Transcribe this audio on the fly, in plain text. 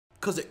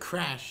Because it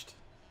crashed.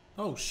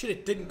 Oh shit,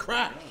 it didn't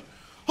crash.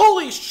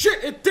 Holy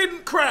shit, it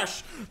didn't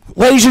crash!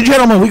 Ladies and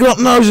gentlemen, we got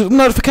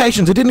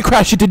notifications. It didn't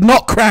crash. It did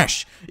not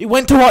crash. It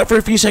went to white for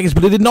a few seconds,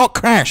 but it did not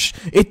crash.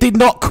 It did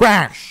not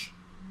crash.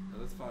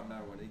 Let's find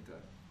Marijuanita.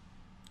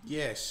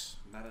 Yes.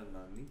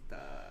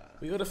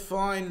 Marijuanita. We gotta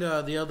find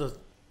the other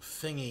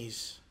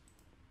thingies.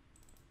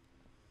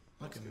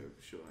 Let's go.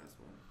 Sure has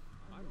one.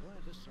 I'm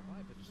glad this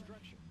survived the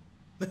destruction.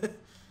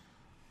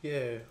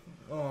 Yeah.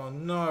 Oh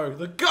no,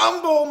 the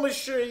gumball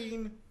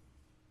machine!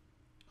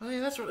 Oh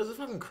yeah, that's right. There's a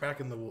fucking crack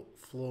in the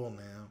floor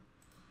now.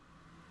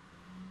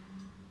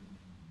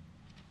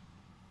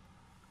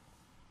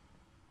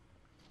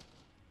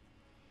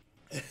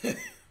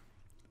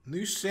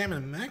 New Sam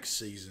and Max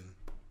season.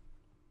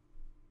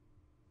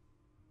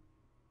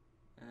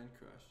 And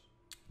Crush.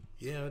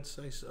 Yeah, I'd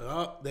say so.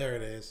 Oh, there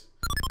it is.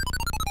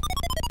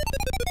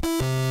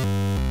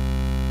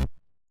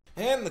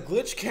 And the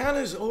glitch count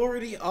is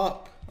already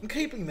up. I'm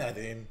keeping that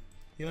in.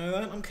 You know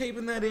that? I'm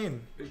keeping that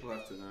in. People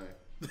have to know.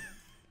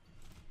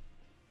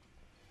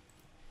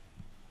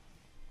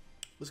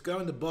 Let's go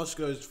into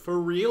Bosco's for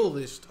real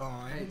this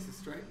time. Hey, it's a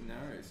straight and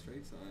narrow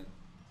street sign.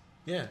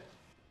 Yeah.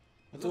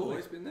 Has it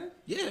always been there?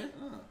 Yeah.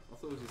 Oh, I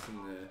thought it was just in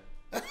there.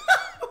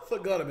 I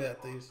forgot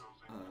about these.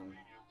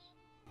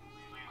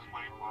 Please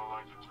wait while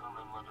I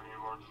determine whether you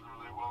are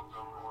truly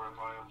welcome or if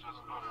I am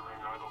just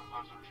uttering idle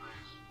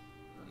pleasantries.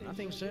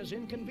 Nothing says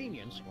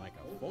inconvenience like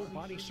a full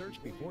body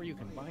search before you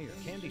can buy your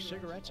candy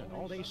cigarettes and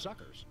all-day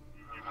suckers.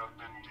 You have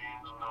been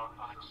deemed not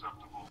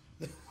unacceptable.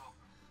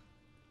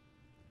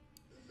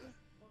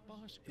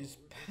 His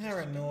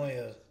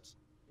paranoia.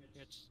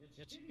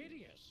 It's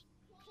hideous.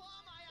 Claw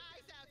my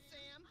eyes out,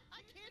 Sam.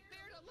 I can't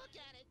bear to look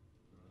at it.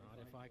 Not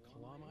if I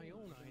claw my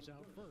own eyes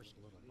out first,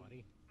 little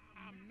buddy.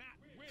 I'm not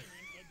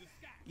wearing a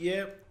disguise.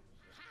 Yep.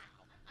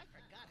 How? I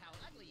forgot how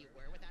ugly you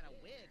were without a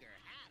wig or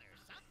hat or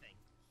something.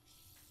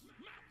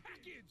 My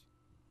package!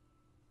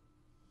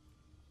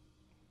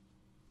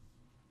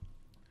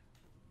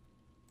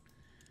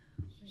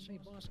 Say,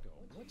 Bosco,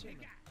 what's in Hey,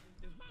 it? guy,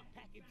 does my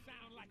package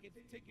sound like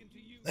it's ticking to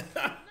you?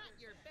 Not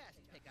your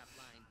best pickup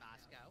line,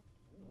 Bosco.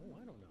 Oh,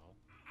 I don't know.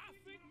 I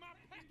think my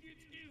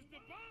package is the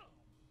bomb.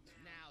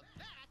 Now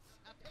that's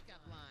a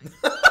pickup line.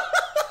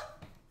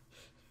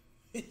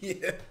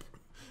 Yeah.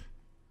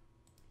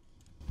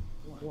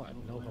 What,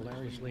 no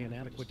hilariously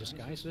inadequate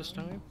disguise this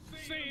time?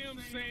 Sam,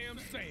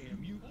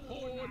 you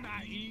poor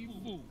naive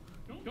fool.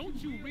 Don't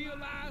you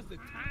realize the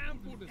time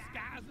for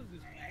disguises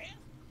is past?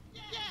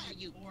 Yeah,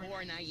 you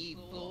poor naive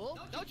fool.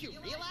 Don't you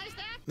realize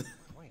that?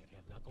 Quiet,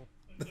 head knuckle.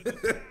 The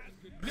disguise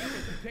could never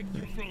protect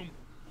you from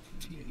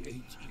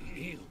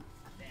THEM.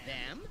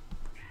 Them?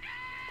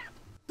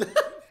 You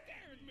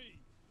scared me.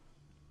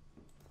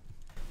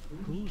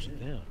 Who's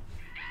them?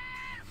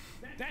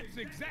 That's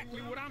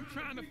exactly what I'm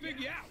trying to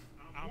figure out.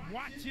 I'm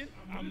watching,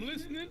 I'm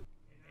listening,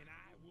 and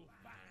I will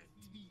find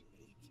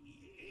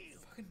THEM.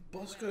 Fucking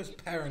Bosco's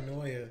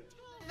paranoia.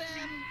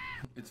 Them?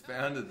 It's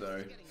founded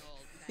though. Getting old.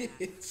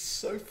 It's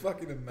so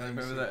fucking amazing. I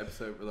remember that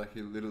episode where like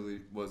he literally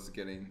was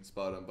getting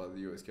spied on by the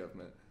US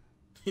government.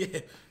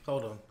 Yeah.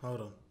 Hold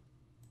on.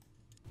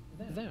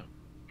 Them.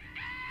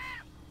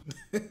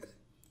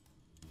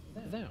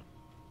 Them.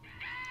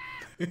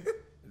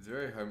 It's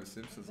very Homer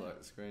Simpson's like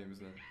the scream,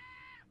 isn't it?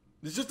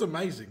 It's just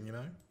amazing, you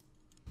know?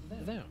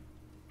 Them.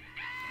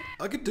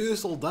 I could do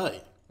this all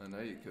day. I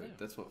know you could.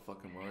 That's what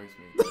fucking worries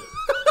me.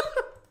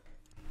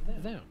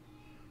 Them.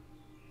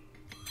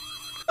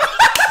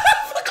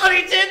 God,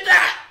 he did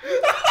that!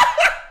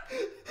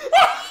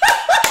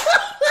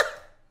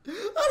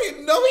 I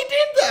didn't know he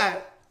did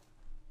that!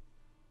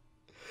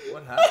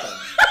 What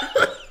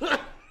happened?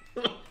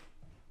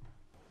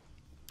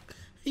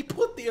 He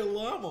put the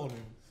alarm on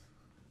him.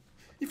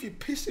 If you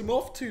piss him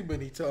off too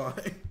many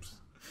times.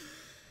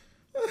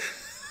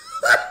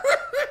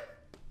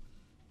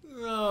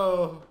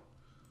 No.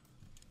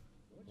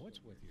 What's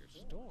with your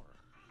store?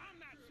 I'm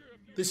not sure if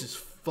you This is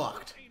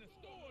fucked. ain't a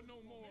store no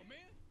more,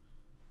 man.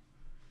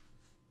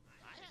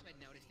 I haven't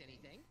noticed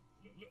anything.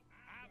 Look,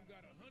 I've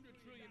got $100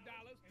 trillion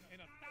and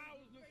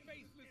 1,000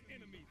 faceless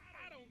enemies.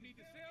 I don't need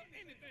to sell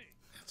anything.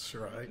 That's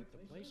right. Keep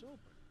the place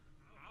open.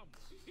 I'm a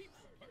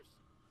people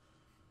person.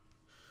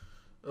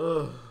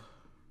 Ugh.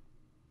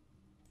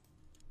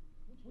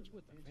 What's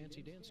with the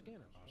fancy dance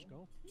scanner,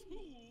 Bosco?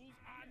 Tools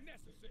are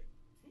necessary.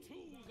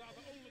 Tools are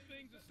the only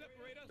things that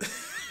separate us.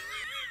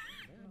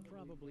 That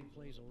probably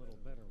plays a little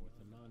better with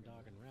the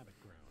non-dog and rabbit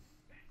ground.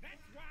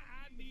 That's why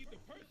I need the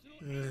personal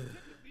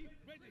antipathy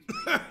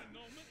registration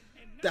moment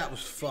and That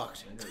was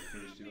fucked.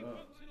 functional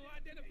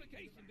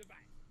identification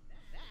device.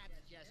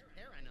 That's just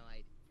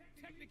paranoid.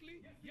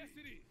 Technically, yes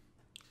it is.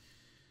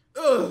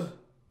 Ugh.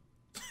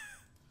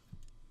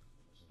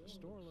 The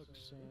store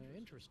looks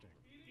interesting.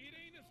 It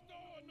ain't a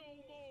store no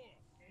more.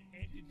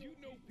 And did you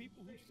know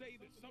people who say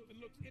that something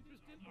looks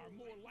interesting are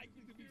more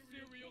likely to be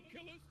serial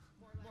killers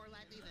More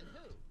likely than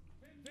who?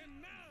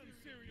 than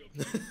non-serial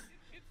killers?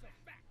 It's a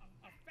fact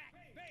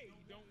they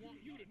don't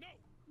want you to know.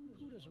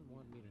 Who doesn't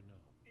want me to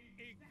know?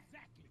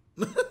 Exactly.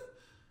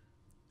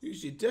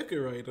 Who's your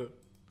decorator?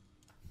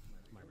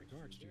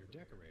 reference to your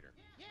decorator.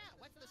 Yeah,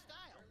 what's the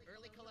style?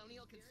 Early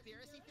colonial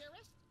conspiracy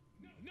theorist?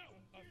 No,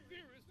 a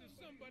theorist is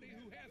somebody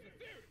who has a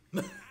theory.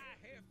 I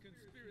have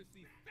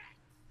conspiracy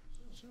facts.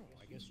 So,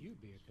 I guess you'd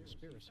be a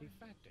conspiracy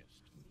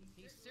factist.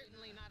 He's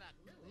certainly not a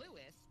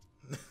cluist.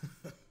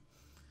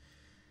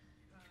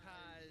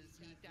 Because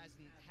he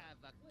doesn't have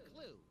a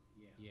clue.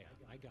 Yeah,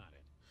 I got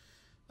it.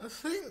 I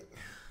think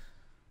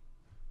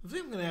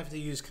I'm gonna have to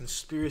use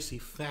conspiracy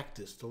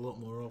factist a lot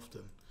more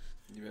often.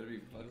 You better be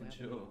fucking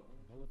sure.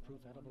 Bulletproof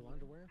edible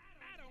underwear?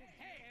 I don't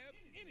have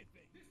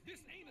anything.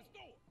 This ain't a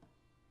store.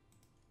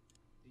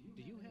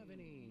 Do you have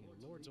any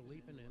Lords of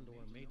Leaping and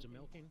or Maids of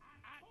Milking?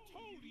 I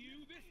told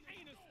you this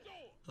ain't a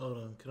store. Hold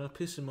on, can I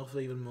piss him off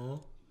even more?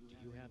 Do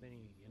you have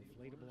any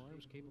inflatable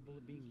arms capable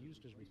of being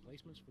used as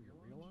replacements for your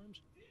real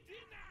arms?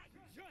 Didn't I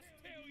just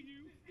tell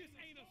you this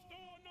ain't a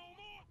store no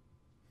more?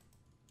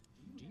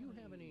 Do you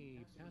have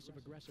any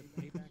passive-aggressive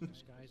payback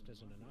disguised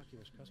as an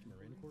innocuous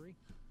customer inquiry?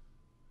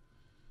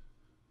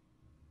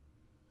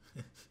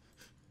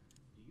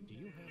 Do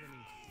you have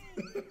any...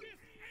 This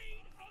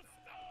ain't a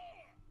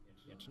store.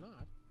 It's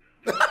not.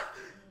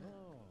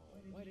 Oh,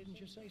 why didn't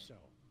you say so?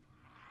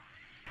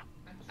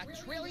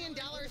 $1 trillion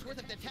worth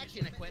of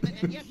detection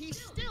equipment, and yet he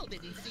still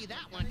didn't see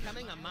that one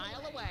coming a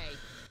mile away.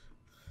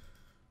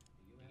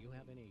 Do you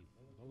have any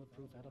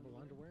bulletproof edible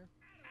underwear?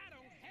 I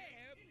don't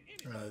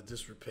have any.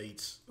 This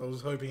repeats. I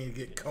was hoping he'd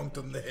get conked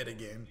on the head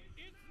again.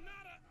 It's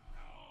not a...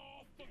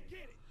 Oh,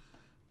 forget it.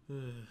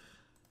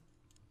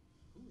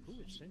 Who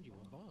would send you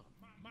a bomb?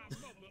 My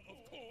mother, of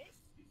course.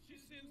 She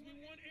sends me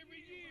one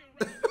every year,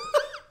 right?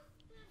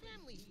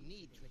 Families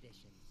need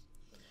traditions.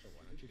 So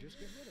why don't you just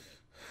get rid of it?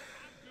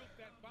 I built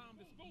that bomb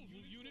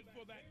disposal unit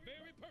for that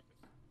very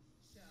purpose.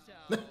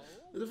 So...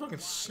 There's a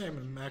fucking Sam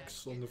and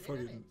Max on the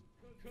fucking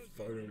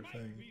photo It might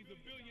thing. be the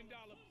 $1 billion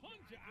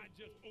plunger I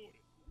just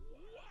ordered.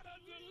 What a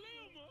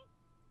dilemma!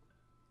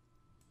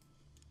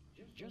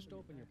 Just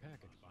open your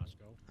package,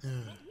 Bosco.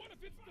 But what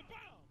if it's the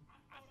bomb?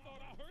 I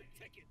thought I heard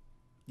ticket.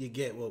 You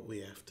get what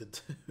we have to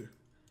do.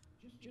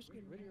 Just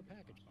get rid of your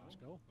package,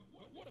 Bosco.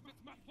 What if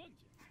it's my plunger?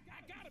 I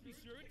gotta be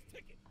sure it's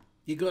ticket.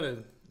 You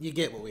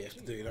get what we have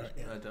to do, don't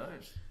you? I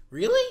don't.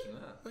 Really?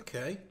 No.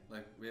 Okay.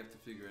 Like, we have to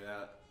figure it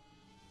out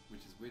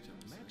which is which,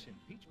 I'm Max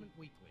assuming. Impeachment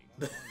Weekly.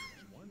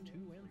 Volumes 1,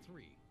 2, and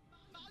 3.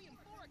 Volume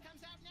 4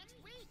 comes out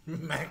next week.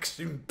 Max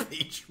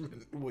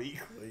Impeachment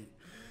Weekly.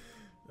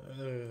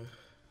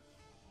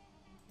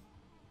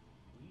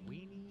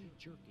 Weenie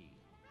Jerky.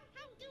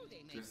 How do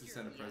they make Just to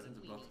send a jerky out present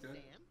of to weenies, Bosco?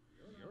 Sam?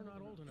 You're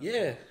not old enough.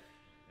 Yeah.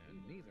 And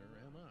neither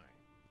am I.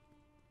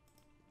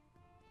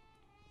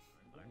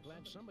 I'm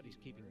glad somebody's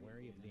keeping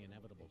wary of the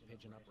inevitable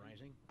pigeon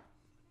uprising.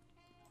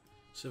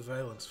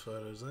 Surveillance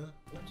photos, huh?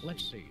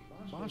 Let's see.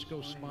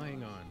 Bosco's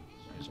spying on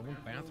his own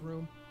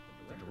bathroom,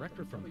 the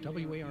director from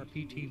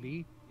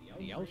WARP-TV,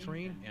 the L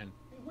Train, and...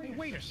 Hey,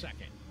 wait a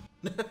second.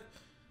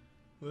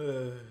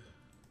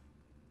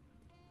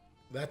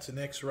 That's an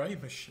X-ray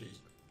machine.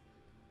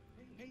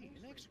 Hey,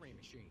 an X-ray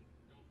machine.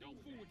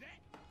 Don't fool with that.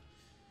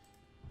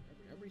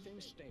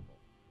 Everything's stable.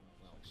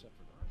 Well, except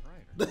for the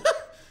proprietor.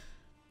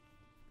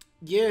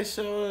 Yeah,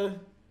 so,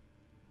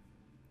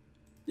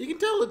 you can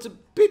tell it's a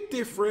bit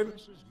different.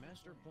 This is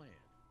master plan.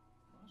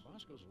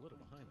 Bosco's a little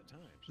behind the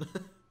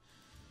times.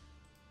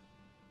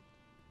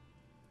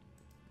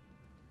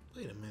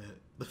 Wait a minute.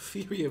 The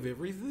theory of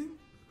everything?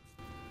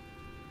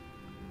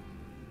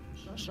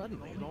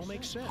 Suddenly, it all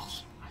makes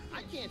sense.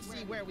 I can't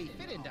see where we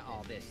fit into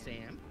all this,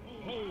 Sam.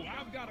 Oh,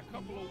 I've got a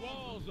couple of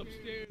walls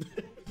upstairs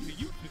to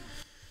you two.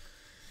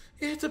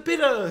 Yeah, it's a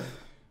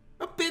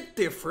bit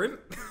different.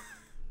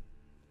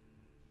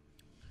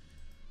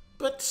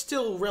 But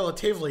still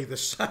relatively the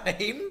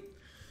same.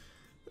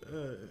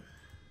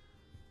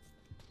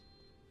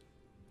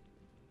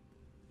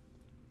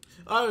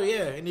 Oh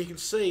yeah, and you can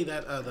see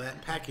that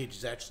that package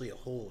is actually a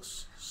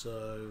horse.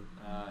 So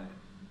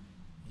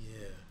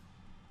yeah,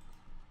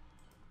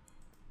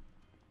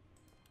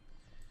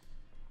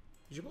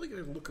 you should probably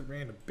go look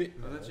around a bit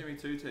Oh, more. that's Jimmy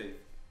Two Teeth.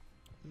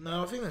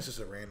 No, I think that's just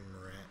a random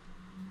rat.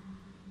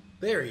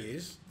 There he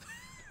is.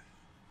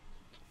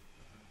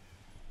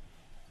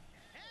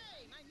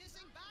 Hey, my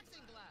missing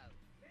boxing glove.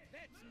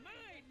 That's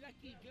my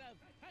lucky glove.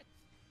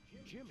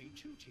 Jimmy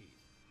Two Teeth.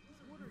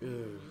 What are you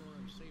and your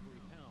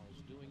unsavory pals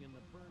doing in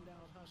the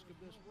burned-out husk of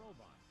this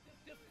robot?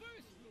 The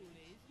first rule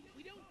is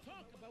we don't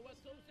talk about what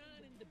goes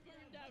on in the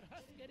burned out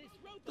husk of this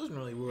robot. Doesn't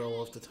really roll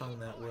off the tongue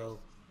that well.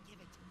 Give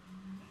it to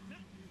me.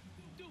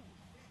 Dude,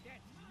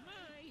 that's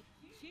my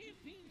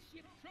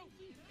championship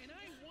trophy, and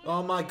I want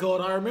Oh my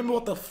god, I remember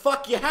what the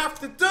fuck you have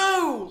to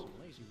do!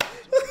 Lazy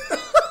You're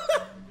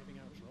giving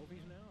out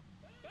trophies now?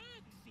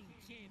 boxing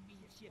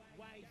championship,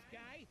 wise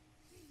guy.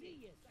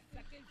 See ya,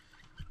 suckers.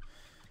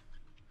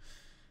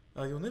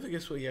 Oh, you'll never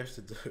guess what you have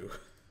to do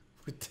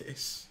with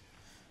this.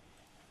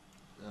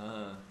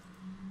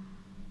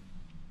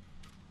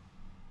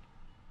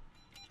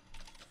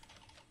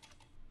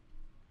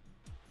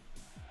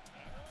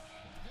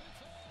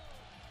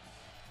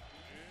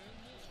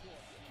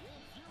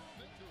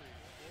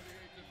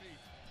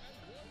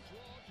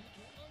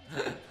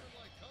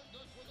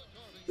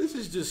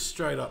 This is just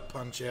straight up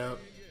Punch Out.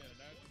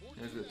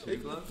 There's the two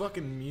Even the glove.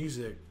 fucking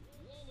music.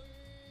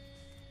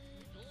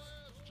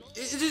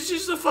 It's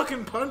just a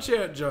fucking Punch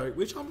Out joke,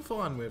 which I'm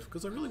fine with,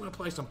 because I really want to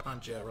play some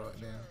Punch Out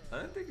right now. I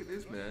don't think it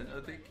is, man.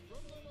 I think.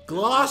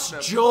 Glass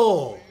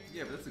Jaw!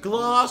 Yeah, but that's a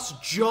Glass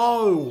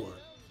Jaw!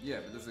 Yeah,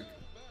 but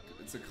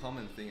it's a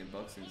common thing in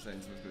boxing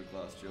saying someone's got a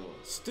glass jaw.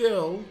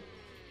 Still,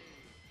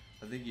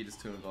 I think you're just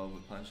too involved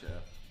with Punch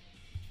Out.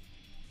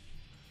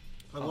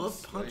 I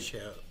love Punch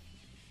Out.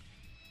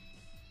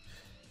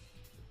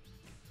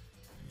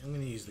 I'm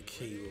gonna use the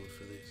keyboard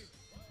for this.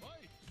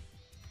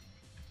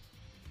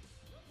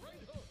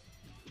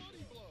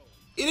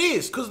 It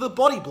is, because of the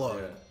body blow.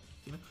 Yeah.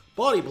 You know?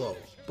 Body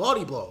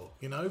blow,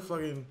 you know,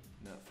 fucking...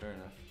 No, fair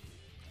enough.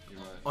 You're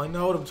right. I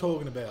know what I'm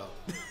talking about.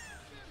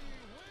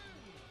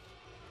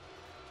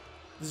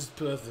 This is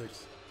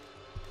perfect.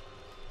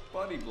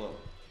 Body blow.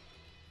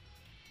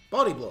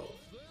 Body blow.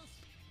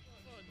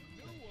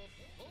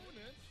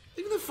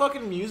 Even the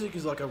fucking music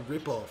is like a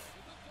rip-off.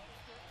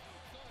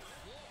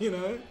 You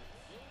know?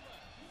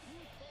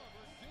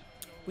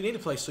 We need to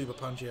play Super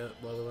Punch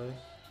Out, by the way.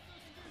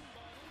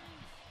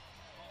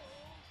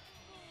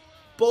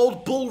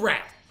 Bald Bull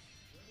Rat.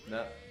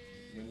 No,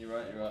 when you're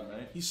right,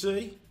 mate. You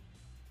see?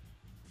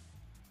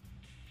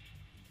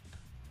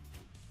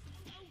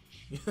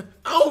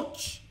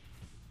 Ouch!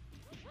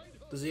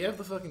 Does he have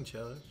the fucking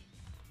charge?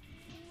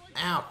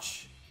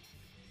 Ouch!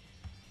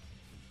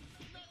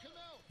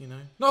 You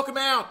know? Knock him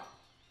out!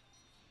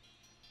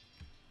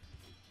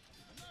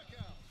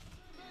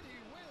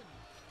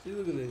 See,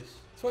 look at this.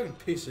 It's fucking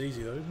piss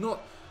easy though.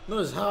 Not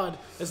as hard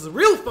as the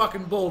real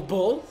fucking bald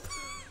bull.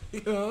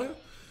 You know?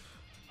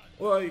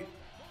 Like...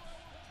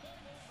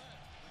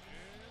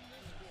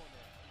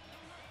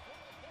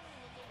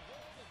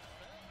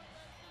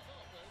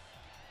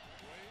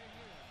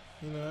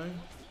 You know?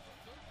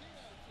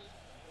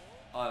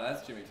 Oh,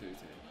 that's Jimmy Tutu.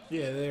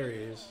 Yeah, there he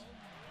is.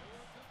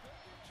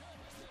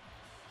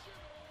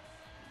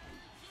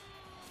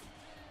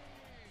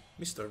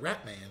 Mr.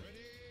 Ratman.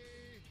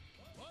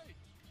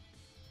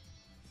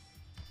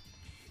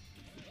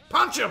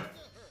 Punch him!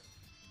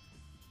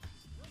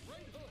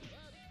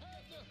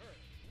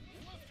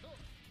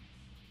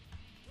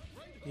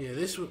 Yeah,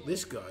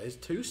 this guy is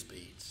 2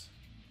 speeds.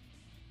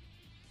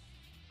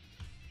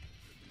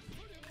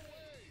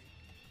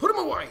 Put him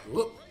away!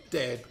 Look,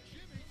 dead.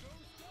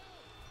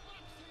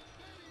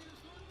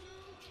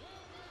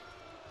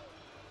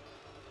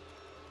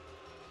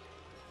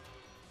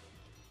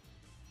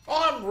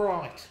 I'm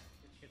right.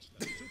 It's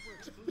the super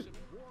exclusive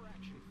war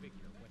action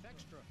figure with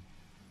extra.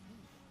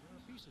 There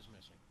are pieces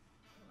missing.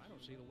 I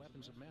don't see the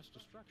weapons of mass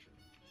destruction.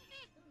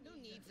 Who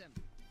needs them?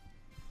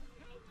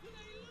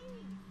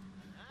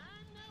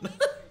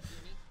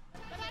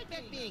 But I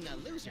bet being a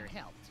loser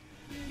helped.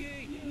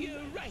 You're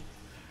right.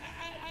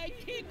 I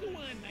can't go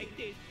on like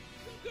this.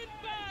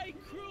 Goodbye,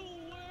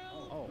 cruel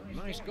world. Oh,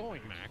 nice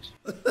going, Max.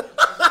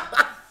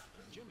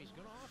 Jimmy's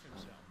gonna off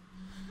himself.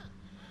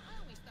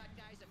 I always thought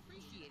guys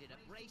appreciated a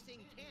bracing,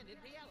 candid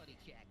reality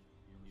check.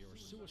 Your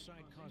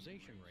suicide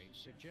causation rate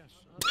suggests.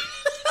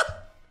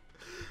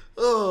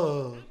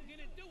 Oh. I'm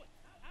gonna do it.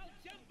 I'll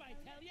jump, I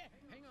tell you.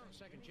 Hang on a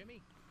second,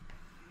 Jimmy.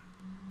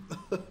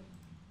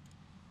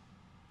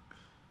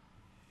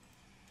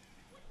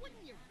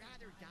 Wouldn't you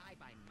rather die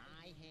by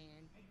my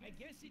hand? I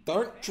guess it's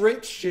Don't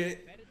drink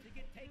shit. better to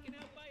get taken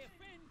out by a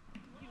friend.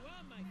 You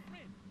are my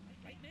friend.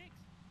 Right, Max?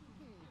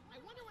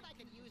 I wonder what I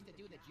could use to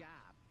do the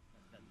job.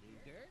 The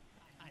Luger?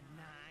 A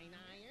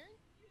 9-iron?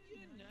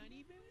 You're not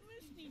even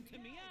listening to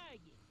me, are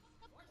you?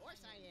 Of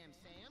course I am,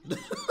 Sam.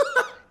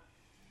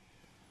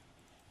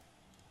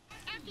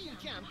 After you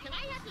jump, can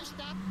I have your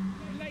stuff?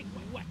 Like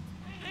what?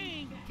 I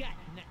ain't got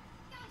nothing.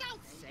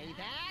 Don't say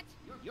that.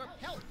 Your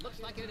pelt looks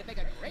like it'd make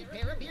a great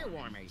pair of ear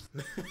warmers.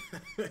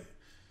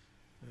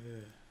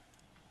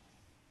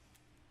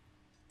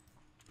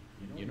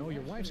 You know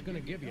your wife's gonna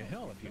give you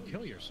hell if you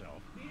kill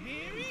yourself.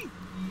 Mary?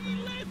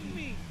 You left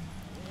me.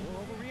 You're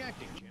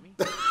overreacting, Jimmy.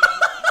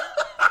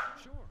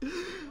 Sure. Your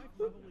wife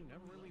probably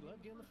never really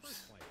loved you in the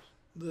first place.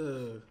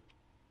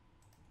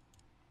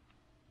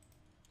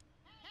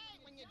 Hey,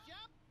 when you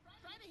jump,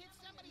 try to hit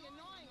somebody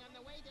annoying on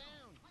the way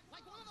down.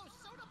 Like one of those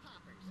soda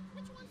poppers.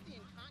 Which one's the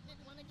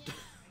incontinent one again?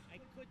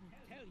 I couldn't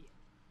tell you.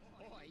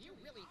 Boy, you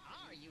really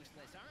are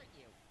useless, aren't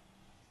you?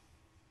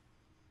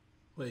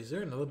 Wait, is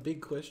there another big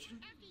question?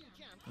 After you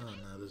jump, Oh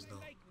no, there's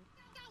not.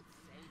 don't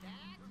say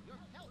that. Your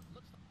pelt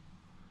looks like...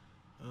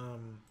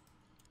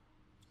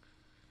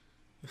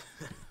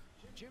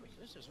 Jimmy,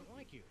 this isn't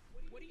like you.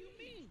 What do you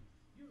mean?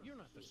 You're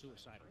not the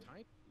suicidal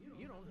type.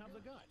 You don't have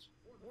the guts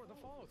or the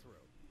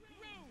follow-through.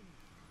 Grown.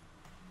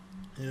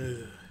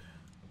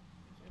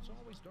 It's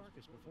always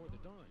darkest before the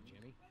dawn,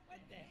 Jimmy.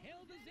 What the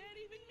hell does that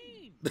even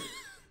mean?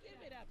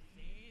 Give it up,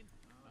 Sam.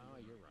 Oh,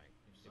 you're right.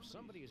 If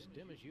somebody as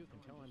dim as you can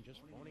tell I'm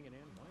just phoning it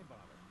in, why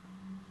bother?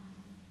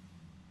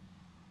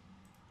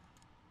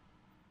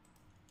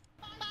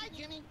 Bye,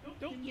 Jimmy.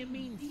 Don't you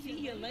mean see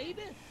you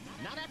later?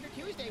 Not after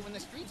Tuesday when the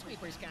street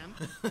sweepers come.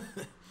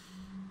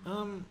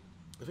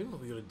 I think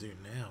what we gotta do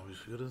now is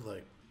we gotta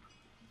like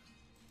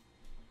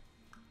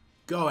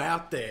go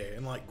out there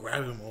and like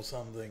grab him or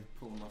something.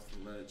 Pull him off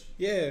the ledge.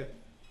 Yeah,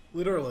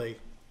 literally.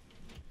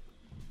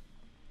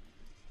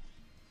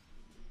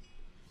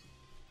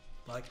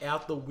 Like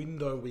out the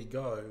window we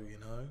go, you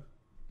know.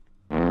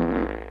 No,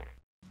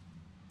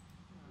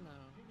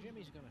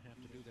 Jimmy's gonna have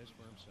to do this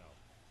for himself.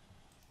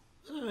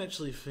 I don't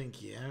actually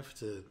think you have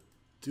to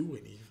do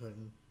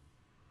anything.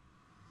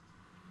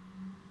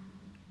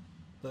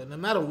 But no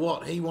matter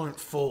what, he won't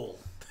fall.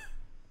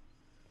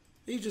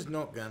 He's just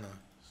not gonna.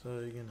 So,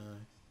 you know.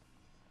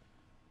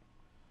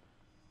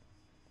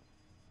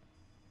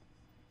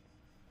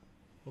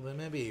 Well, then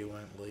maybe he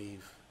won't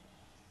leave.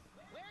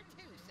 Where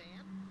to,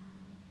 Sam?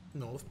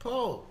 North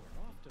Pole.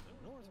 Off to the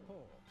North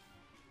Pole.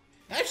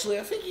 Actually,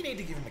 I think you need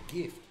to give him a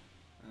gift.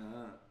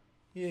 Ah.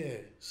 Yeah,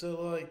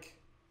 so like...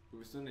 But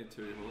we still need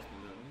 2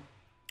 horsemen, don't we?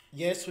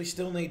 Yes, we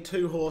still need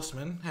 2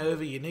 horsemen.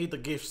 However, you need the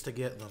gifts to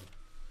get them.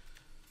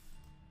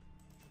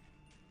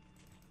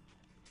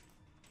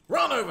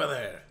 Run over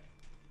there!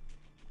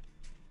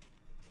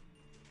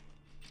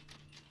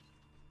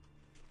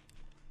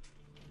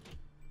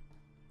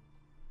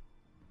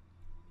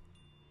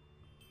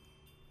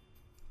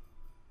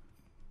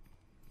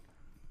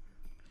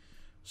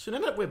 So now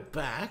that we're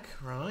back,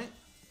 right,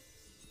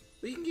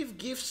 we can give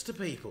gifts to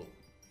people.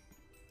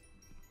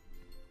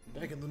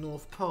 Back at the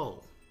North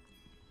Pole.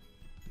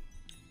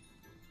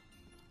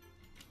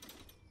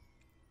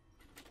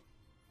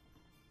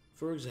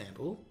 For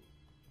example,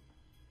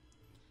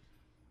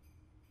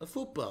 a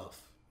foot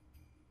bath.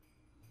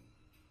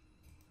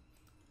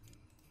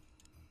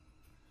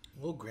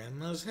 Or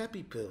Grandma's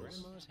Happy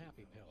Pills. Grandma's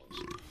Happy Pills.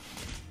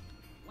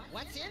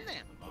 What's in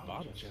them? The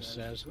bottle just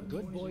says,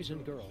 good boys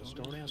and girls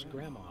don't ask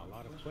Grandma a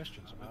lot of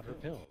questions about her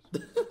pills.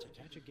 Let's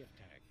attach a gift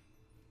tag.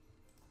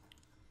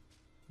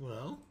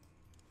 Well,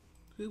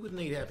 who would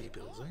need Happy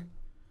Pills, eh?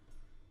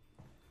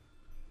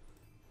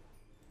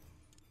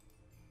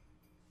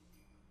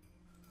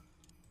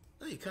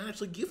 Oh, you can't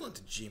actually give one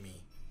to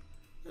Jimmy.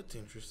 That's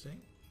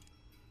interesting.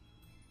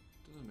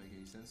 Doesn't make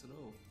any sense at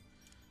all.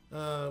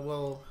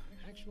 Well...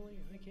 Actually,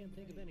 I can't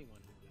think of anyone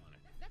who would want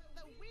it.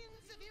 The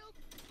winds of ill...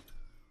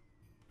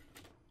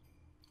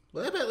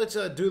 Well, how about let's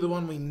do the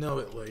one we know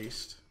at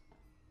least.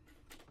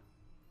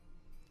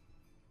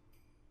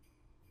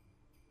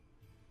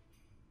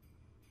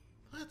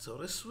 That's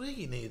odd. I swear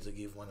you needed to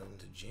give one of them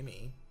to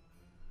Jimmy.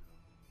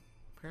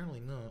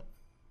 Apparently not.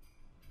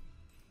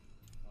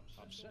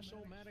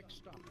 Obsessomatic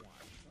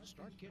stopwatch.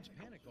 Start kids'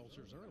 panic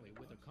ulcers early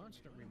with a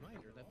constant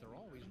reminder that they're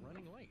always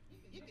running late.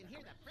 You can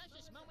hear the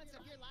precious moments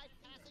of your life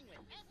passing with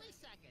every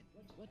second.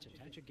 Let's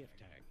attach a gift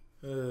tag.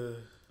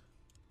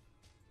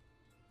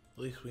 At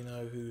least we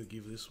know who to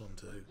give this one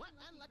to. What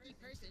unlucky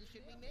person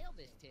should we mail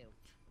this to?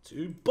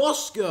 To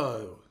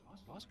Bosco!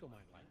 Bosco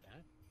might like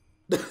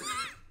that.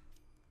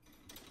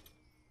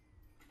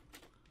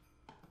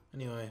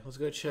 Anyway, let's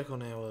go check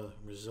on our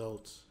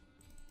results.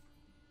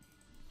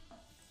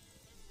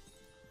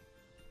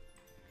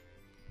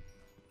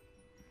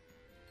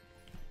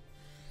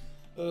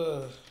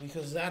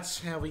 Because that's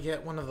how we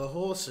get one of the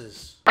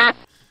horses.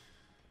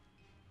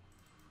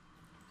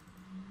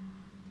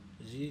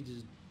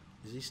 Is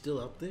he still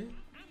up there?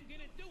 I'm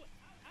gonna do it.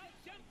 I'll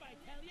jump, I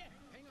tell ya.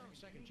 Hang on a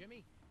second,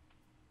 Jimmy.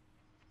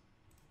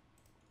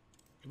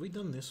 Have we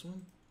done this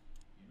one?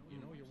 You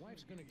know, your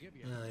wife's gonna give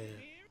you... Oh, yeah.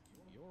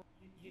 Your...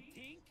 You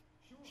think?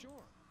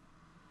 Sure.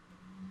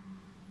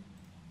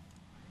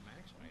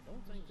 Max, I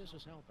don't think this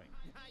is helping.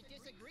 I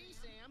disagree,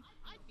 Sam.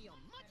 I feel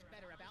much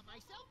better about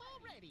myself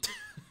already.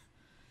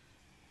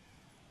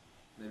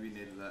 Maybe you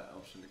needed that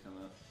option to come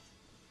up.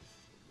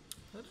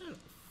 I don't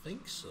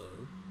think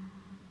so.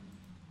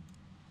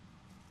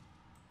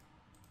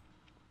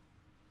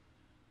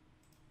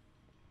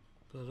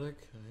 But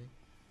okay.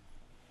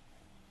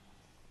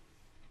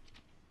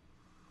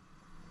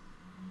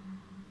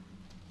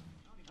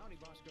 Howdy,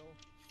 Bosco.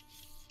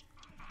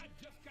 I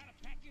just got a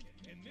package,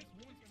 and this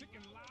one's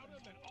ticking louder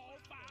than all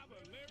 5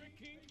 of Larry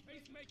King's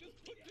pacemakers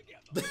put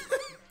together.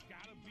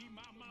 Gotta be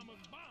my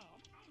mama's bomb.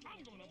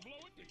 I'm gonna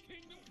blow it to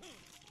kingdom come.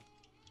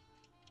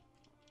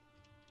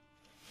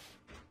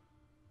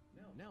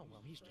 Now,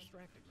 while he's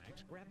distracted,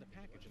 Max, grab the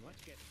package and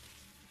let's get...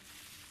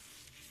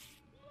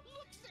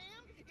 Look,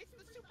 Sam! It's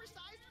the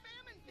supersized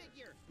famine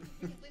figure!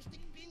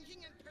 Realistic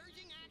binging and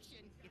purging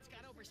action. It's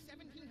got over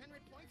 1,700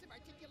 points of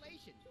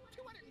articulation.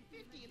 250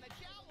 in the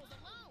jowls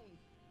alone.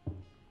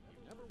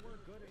 You never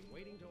were good at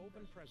waiting to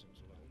open presents,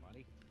 little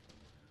buddy.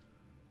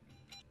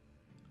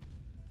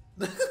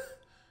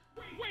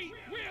 Wait,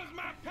 where's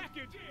my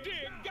package?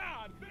 Dear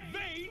God,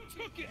 they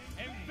took it,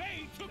 and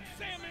they took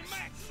Sam and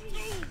Max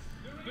too.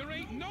 There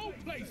ain't no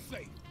place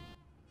safe.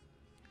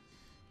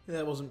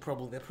 That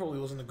probably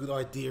wasn't a good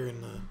idea in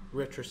the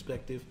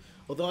retrospective.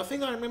 Although I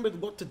think I remembered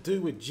what to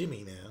do with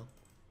Jimmy now.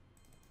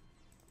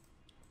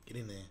 Get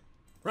in there.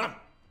 Run!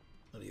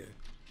 There we go.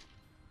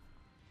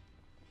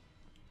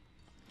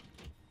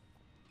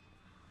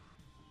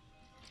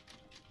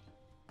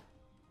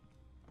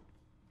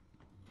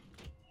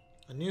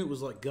 I knew it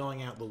was like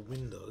going out the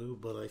window,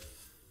 but I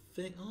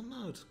think... Oh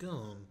no, it's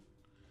gone.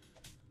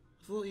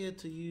 I thought you had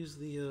to use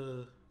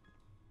the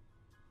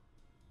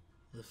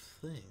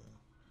thing.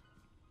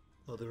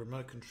 Well, the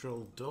remote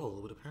control doll,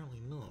 but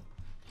apparently not.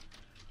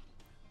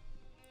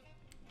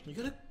 You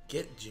gotta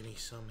get Jimmy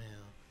somehow,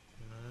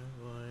 you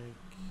know, like...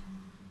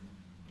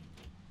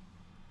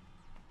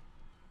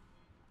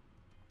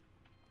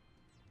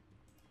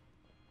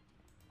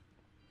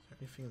 Is there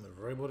anything in the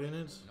robot in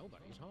it?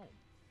 Nobody's home.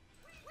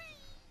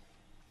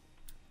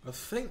 I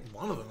think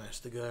one of them has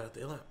to go out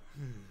there, like,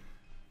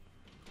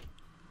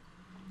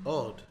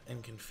 odd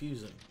and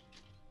confusing.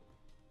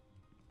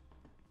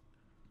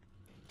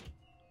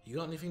 You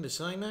got anything to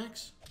say,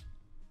 Max?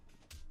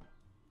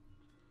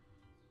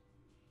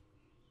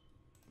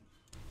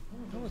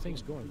 How are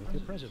things going with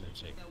your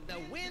presidency? The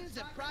winds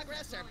of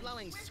progress are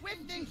blowing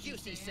swift and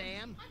juicy,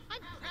 Sam.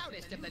 I'm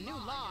proudest of the new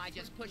law I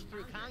just pushed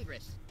through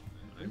Congress.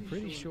 I'm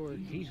pretty sure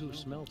he who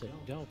smelt it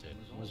dealt it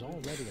was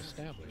already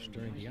established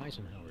during the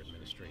Eisenhower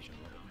administration,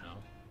 little pal.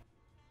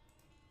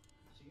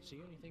 See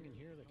anything in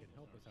here that could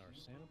help with our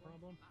Santa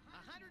problem?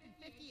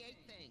 158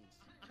 things.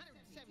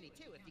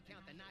 172 if you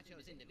count the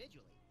nachos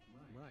individually.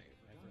 Right.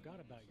 I forgot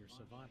about your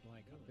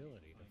savant-like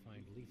ability to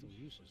find lethal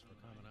uses for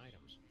common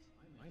items.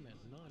 I meant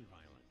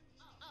non-violent.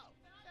 Oh,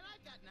 then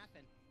I've got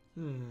nothing.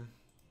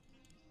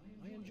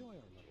 I enjoy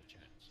our little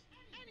chats.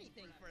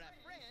 Anything for a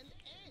friend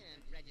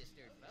and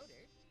registered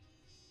voter.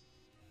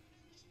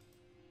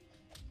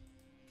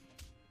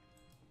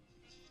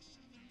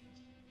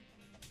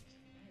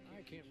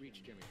 I can't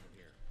reach Jimmy from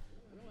here.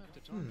 We'll have to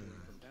talk to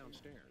him from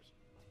downstairs.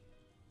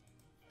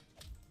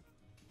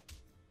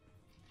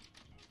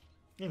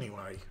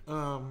 Anyway,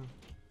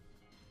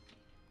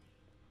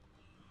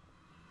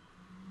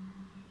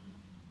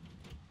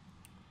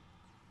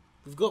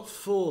 we've got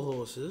 4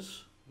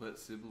 horses. Let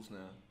Sybil's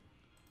now.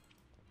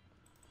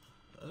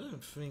 I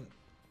don't think...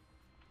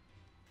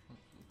 Oh,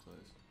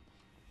 close.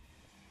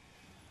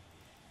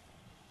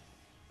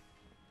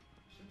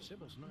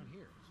 Sybil's not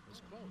here.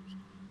 It's closed.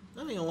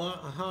 I'm having a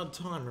hard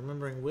time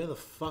remembering where the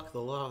fuck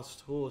the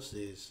last horse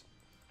is.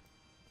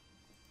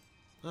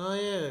 Oh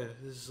yeah,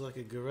 there's like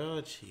a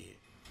garage here.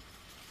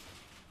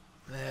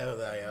 There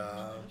they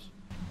are.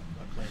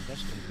 A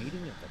clandestine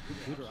meeting at the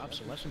Computer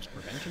Obsolescence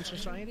Prevention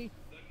Society?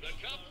 The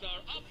cups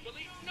are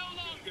obsolete no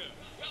longer.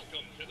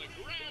 Welcome to the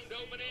grand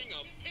opening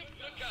of Pimp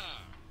the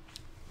Car.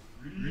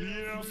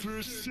 We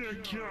offer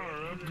sick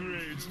car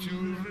upgrades to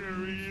a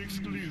very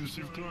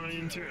exclusive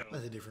clientele.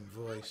 That's a different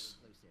voice.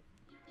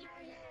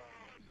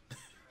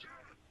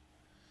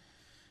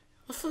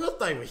 I forgot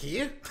they were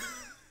here.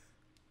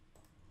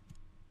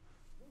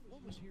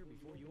 What was here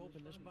before you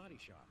opened this body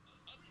shop?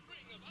 A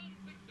string of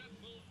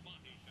unsuccessful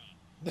body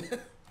shops.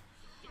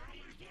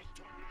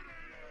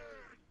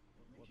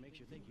 What makes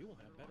you think you will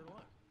have better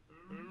luck?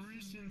 A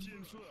recent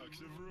influx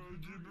of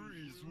road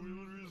debris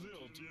will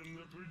result in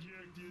the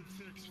projected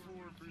 64%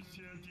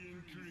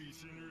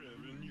 increase in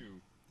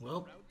revenue.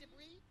 Well, Road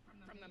debris?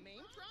 From the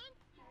main trunk?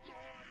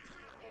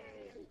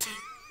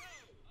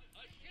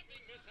 A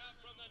shipping mishap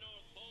from the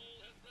North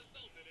Pole has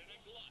resulted in a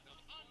glut of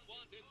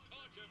unwanted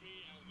Torture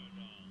Me Elmer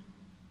dolls.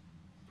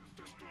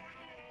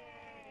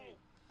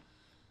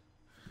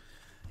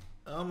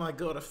 oh my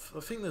god, I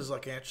think there's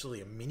like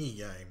actually a mini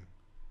game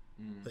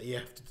that you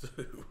have to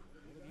do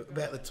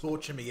about the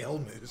Torture Me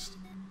Elmers.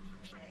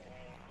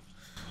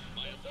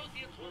 My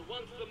associates were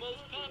once the most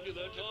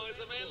popular toys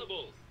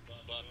available,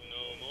 but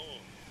no more.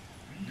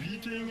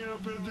 Beating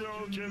up a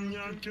doll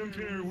cannot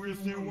compare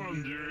with the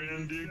wonder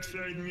and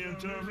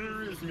excitement of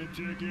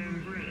arithmetic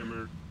and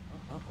grammar.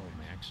 Uh-oh,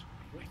 Max.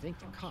 I think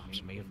the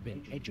cops may have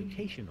been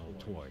educational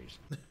toys.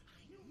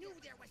 Knew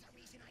there was a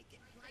reason I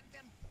didn't like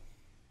them.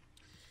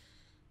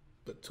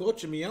 But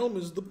Torture Me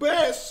Elmer's the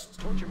best!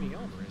 Torture Me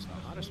Elmer is the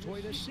hottest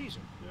toy this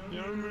season.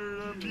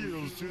 Elmer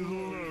appeals to the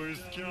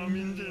lowest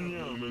common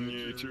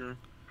denominator.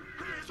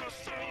 He's a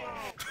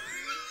sellout!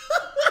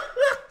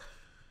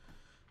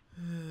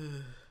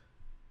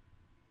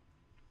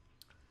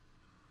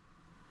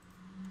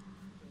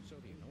 So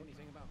do you know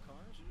anything about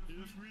cars?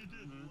 If we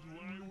didn't,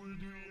 why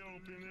would we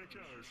open a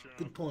car shop?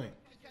 Good point.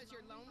 Because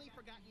you're lonely,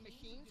 forgotten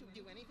machines who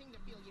do anything to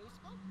feel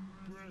useful?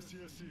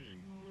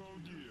 Processing. Oh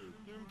dear.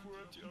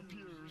 Input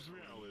appears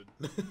valid.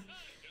 I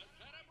just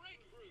had a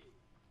breakthrough.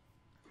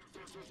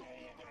 This is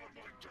all about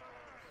my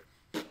dad.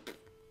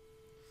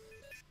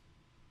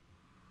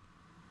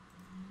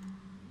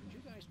 Did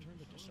you guys turn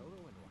the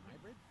DeSoto into a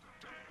hybrid?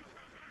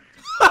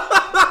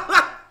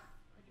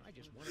 I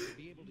just wanted to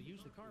be able to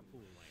use the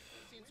carpool lane.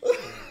 Since we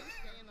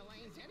stay in the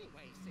lanes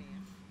anyway,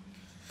 Sam.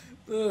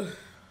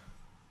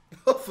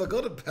 I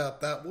forgot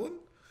about that one.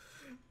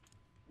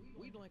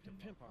 We'd like to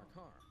pimp our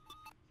car.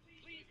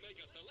 Please make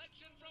a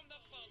selection from the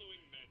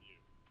following menu.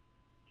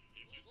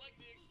 If you'd like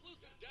the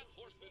exclusive Death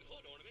Horseman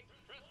hood ornament,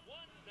 press 1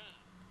 now.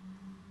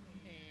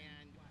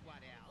 And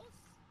what else?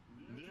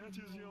 That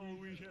is all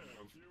we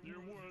have.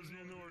 There was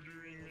an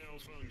ordering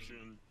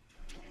malfunction.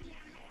 Totally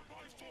not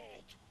my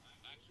fault.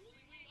 Actually,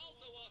 we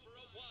also offer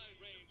a wide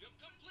range of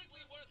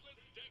completely worthless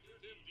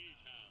decorative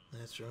decals.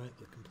 That's right,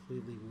 they're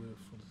completely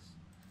worthless.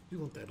 We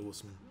want that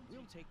horseman.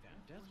 We'll take that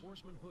Death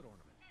Horseman hood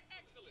ornament.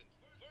 Excellent.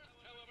 First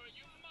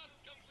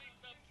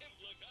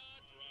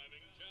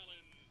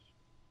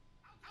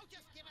Oh,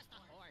 just give us the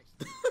horse.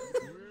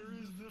 Where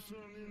is the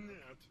fun in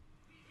that?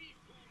 We've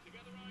pooled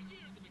together our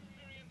years of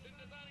experience in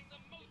designing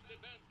the most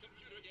advanced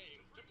computer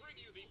games to bring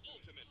you the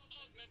ultimate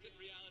augmented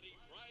reality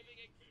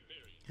driving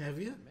experience. Have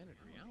you? Augmented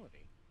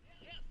reality.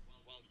 Yes,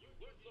 while you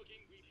weren't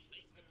looking, we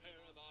placed a pair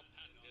of our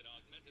patented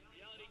augmented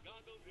reality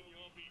goggles in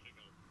your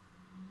vehicle.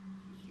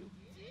 You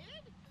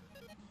did?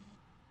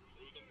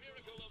 Through the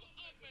miracle of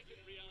augmented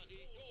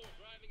reality, your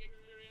driving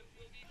experience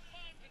will be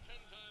 5 to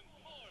 10 times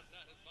more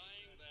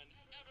satisfying than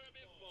ever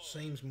before.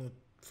 Seems more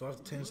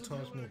 5 to 10 Would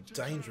times you more like to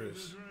try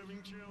dangerous. the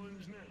driving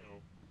challenge now?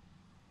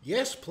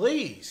 Yes,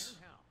 please.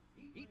 How?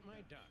 Eat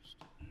my dust.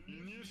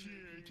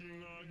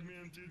 Initiating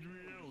augmented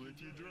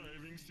reality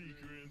driving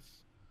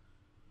sequence.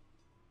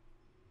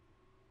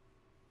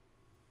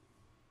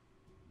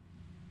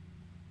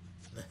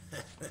 And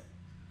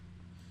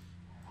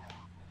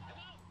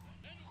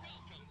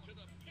welcome to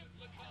the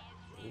Pimplicar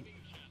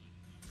Driving Challenge.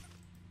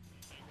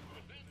 Thanks to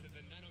advances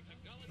in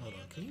nanotechnology Hold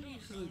on, can you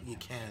use it? You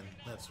can,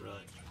 that's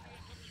right.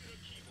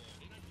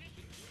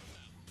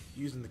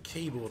 Using the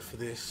keyboard for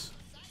this.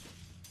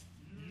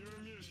 Your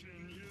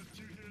mission is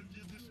to hit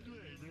the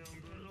display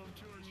number of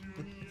torture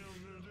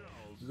Elmer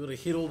dolls. We've got to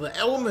hit all the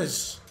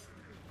Elmers.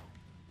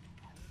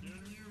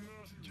 And you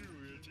must do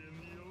it in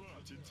the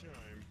allotted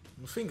time.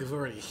 I think I've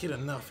already hit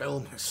enough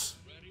Elmers.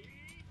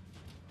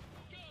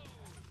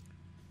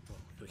 Oh,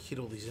 we've got to hit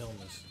all these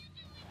Elmers.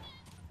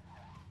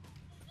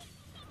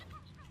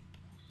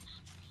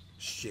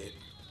 Shit.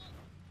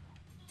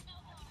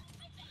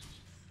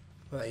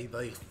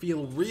 They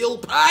feel real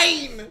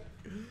pain!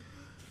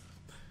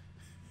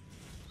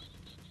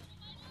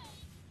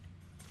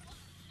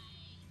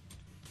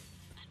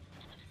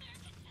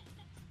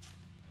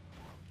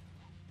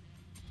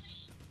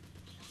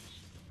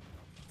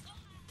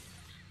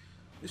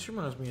 This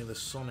reminds me of the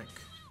Sonic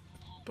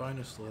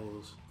bonus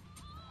levels.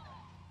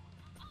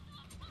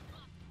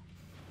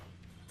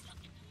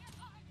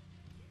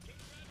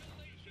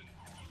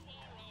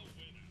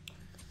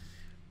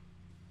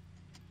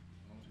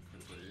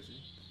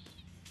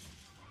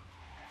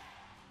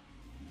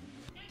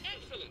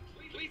 Excellent!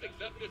 Please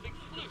accept this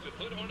exclusive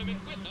hood ornament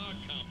with our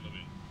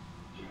compliment.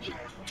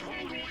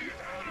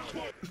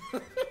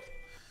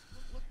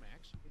 Look,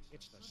 Max,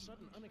 it's the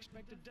sudden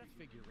unexpected death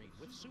figurine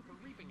with super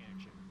reaping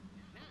action.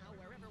 Now,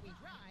 wherever we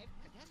drive,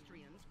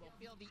 pedestrians will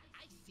feel the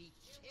icy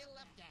chill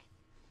of death.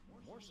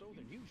 More so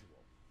than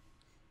usual.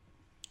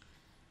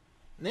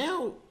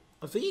 Now,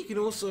 I think you can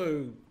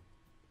also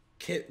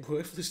get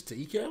worthless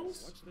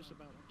decals. What's this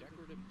about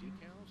decorative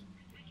decals?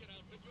 We can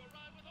outfit your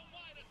ride with a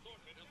wide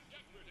assortment of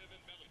decorative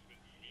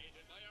embellishments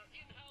created by our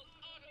in-house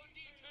auto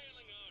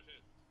detailing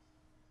artist.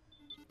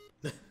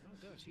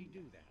 How does he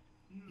do that?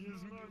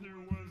 His mother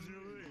was a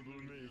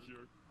label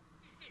maker.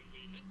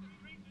 Simply hit the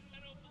streets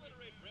and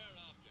obliterate rare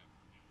objects.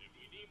 If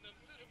we deem them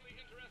suitably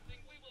interesting,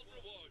 we will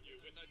reward you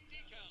with a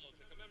decal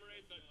to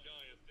commemorate the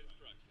joyous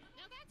destruction.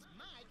 Now that's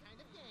my kind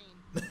of game.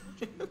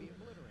 Be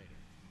obliterated.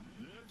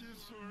 That is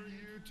for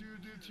you to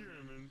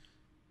determine.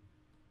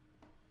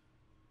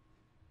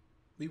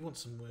 We want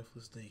some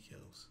worthless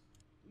decals.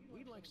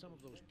 We'd like some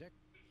of those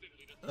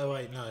Oh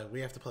wait, no,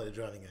 we have to play the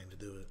driving game to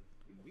do it.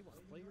 We want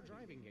to play your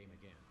driving game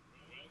again.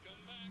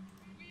 Welcome back.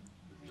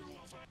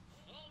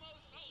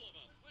 Almost all of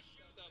us wish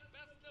you the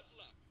best of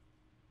luck.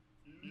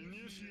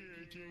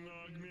 Initiating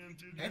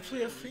augmented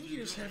Actually, I think you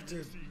just have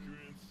to.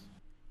 sequence.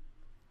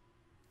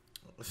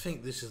 I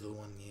think this is the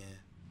one, yeah.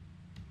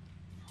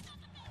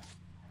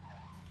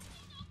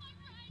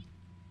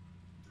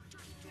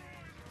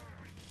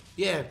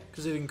 Yeah,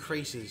 because it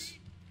increases.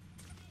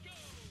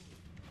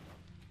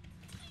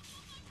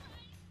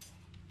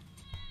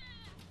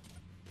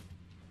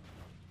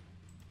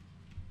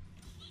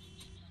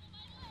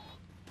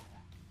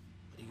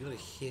 You gotta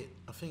hit,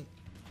 I think.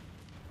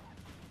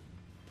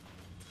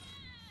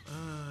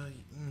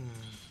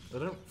 I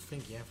don't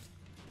think you have to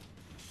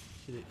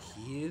hit it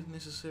here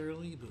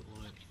necessarily, but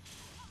like.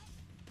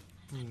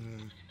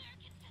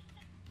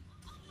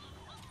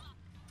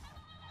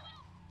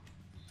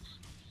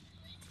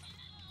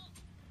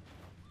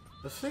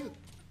 I think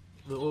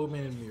the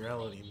augmented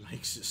reality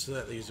makes it so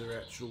that these are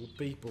actual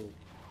people.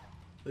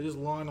 They just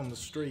line on the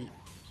street.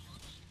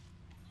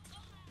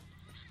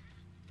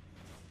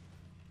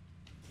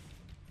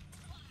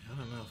 I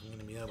don't know if I'm going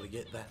to be able to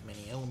get that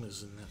many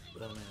Elmers in that,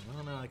 but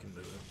I know I can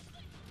do it.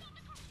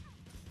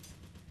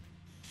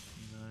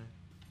 You know?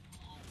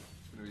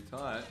 It's gonna be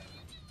tight.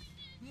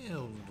 Yeah,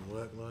 it'll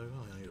work though. I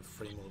only got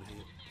 3 more to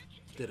hit.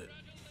 Did it.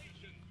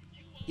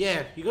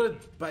 Yeah, you gotta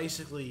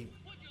basically.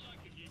 Would you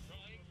like to keep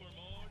trying for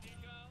more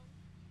decals?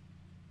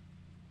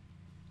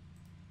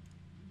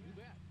 You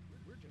bet.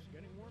 We're just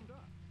getting warmed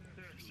up.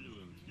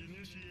 Excellent.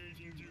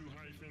 Initiating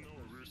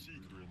do-over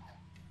sequence.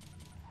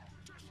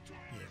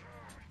 Yeah.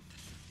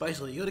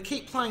 Basically, you gotta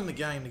keep playing the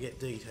game to get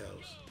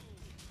details.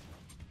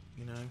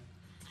 You know?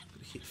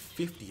 Gotta hit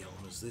 50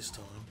 Elmers this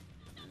time.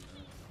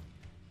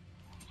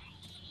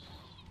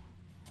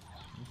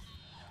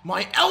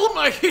 My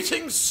Elmer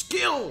hitting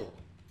skill!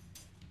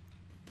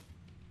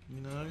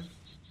 You know?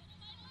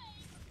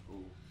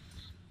 Cool.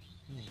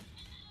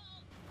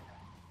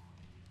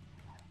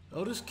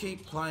 I'll just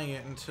keep playing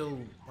it until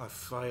I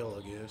fail,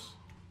 I guess.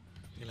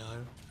 You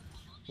know?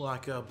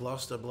 Like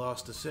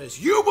Blaster says,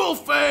 "You will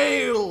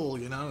fail!"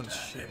 You know, and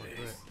shit like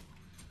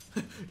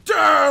that.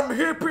 Damn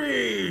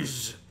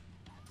hippies!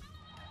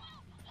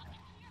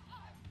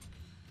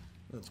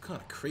 It's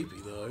kind of creepy,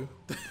 though.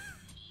 I'm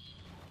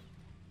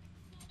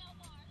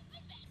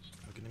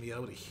going to be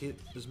able to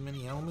hit as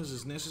many Elmers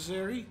as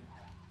necessary.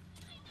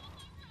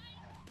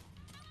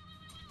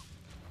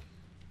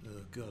 Oh,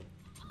 God.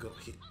 I've got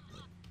to hit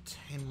like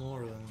 10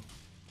 more of them.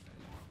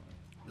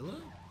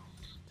 Hello?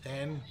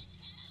 10.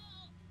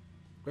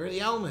 Where are the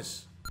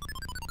Elmers?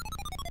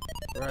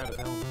 We're out of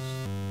Elmers.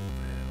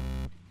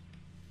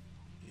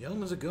 The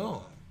Elmers are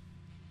gone.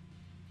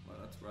 Well,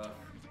 that's rough.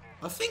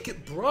 I think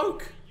it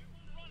broke.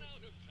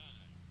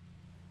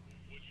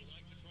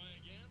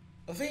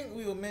 I think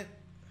we were meant...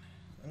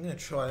 I'm going to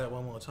try that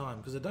one more time,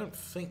 because I don't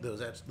think that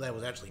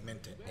was actually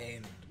meant to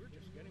end.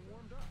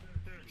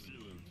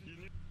 Excellent.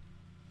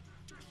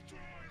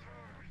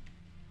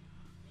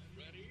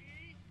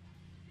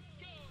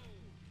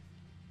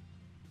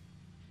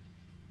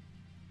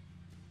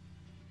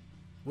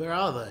 Where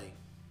are they?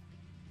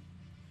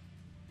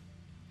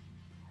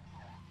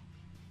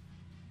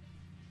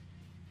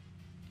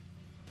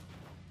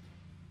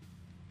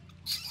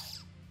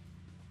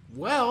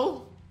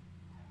 Well...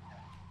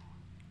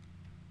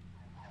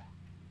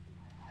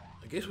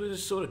 I guess we're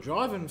just sort of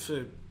driving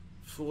for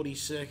 40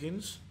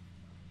 seconds.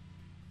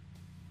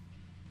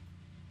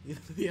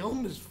 The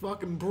Elmer's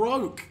fucking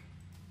broke.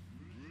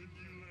 Would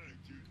you like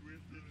to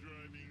quit the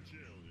driving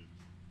challenge?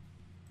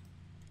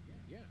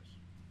 Yes.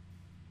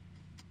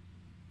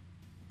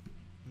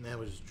 Now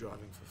we're just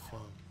driving for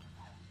fun.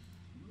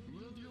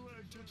 Would you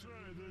like to try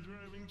the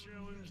driving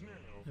challenge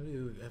now? Maybe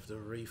we have to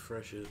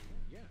refresh it.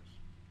 Yes.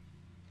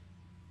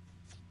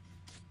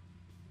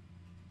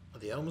 Are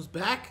the Elmer's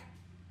back?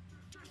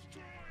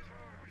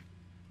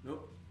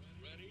 Nope.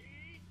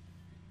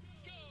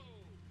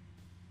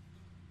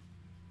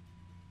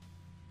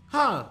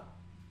 Huh.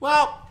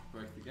 Well,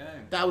 Break the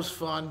game. that was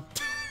fun.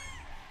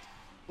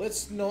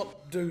 Let's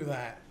not do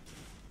that.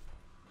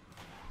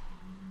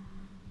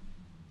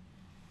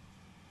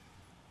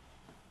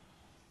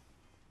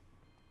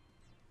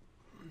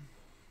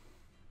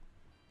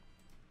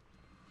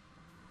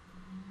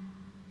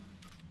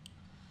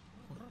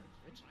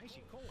 It's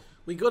icy cold.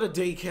 We got a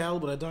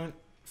decal, but I don't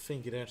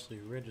think it actually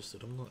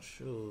registered. I'm not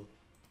sure.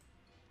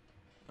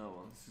 Oh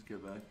well, let's just go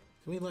back.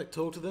 Can we like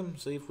talk to them,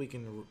 see if we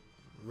can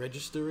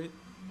register it?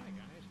 Hi,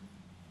 guys.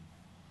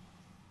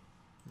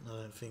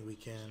 I don't think we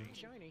can.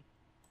 Stay shiny.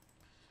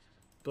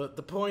 But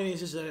the point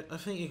is that I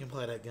think you can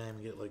play that game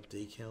and get like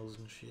decals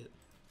and shit.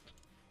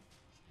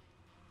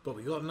 But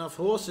we got enough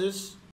horses.